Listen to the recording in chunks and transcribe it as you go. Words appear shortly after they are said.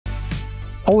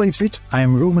Hola it, I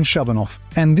am Roman Shabanov,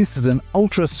 and this is an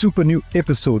ultra super new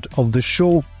episode of the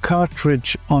show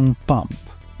Cartridge on Pump,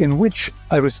 in which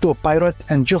I restore pirate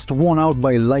and just worn out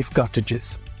by life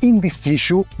cartridges. In this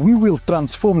issue, we will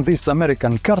transform this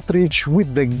American cartridge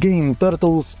with the game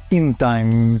Turtles in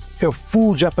Time, a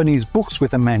full Japanese box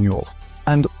with a manual.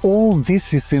 And all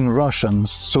this is in Russian,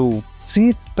 so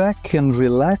sit back and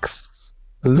relax.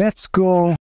 Let's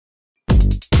go!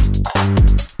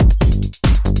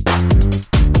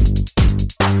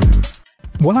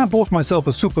 When I bought myself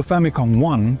a Super Famicom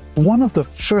 1, one of the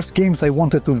first games I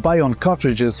wanted to buy on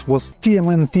cartridges was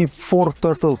TMNT 4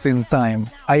 Turtles in Time.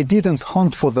 I didn't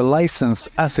hunt for the license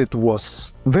as it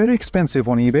was very expensive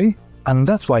on eBay, and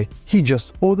that's why he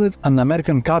just ordered an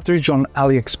American cartridge on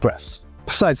AliExpress.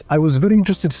 Besides, I was very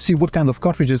interested to see what kind of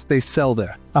cartridges they sell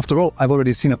there. After all, I've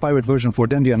already seen a pirate version for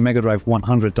Dendy and Mega Drive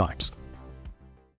 100 times.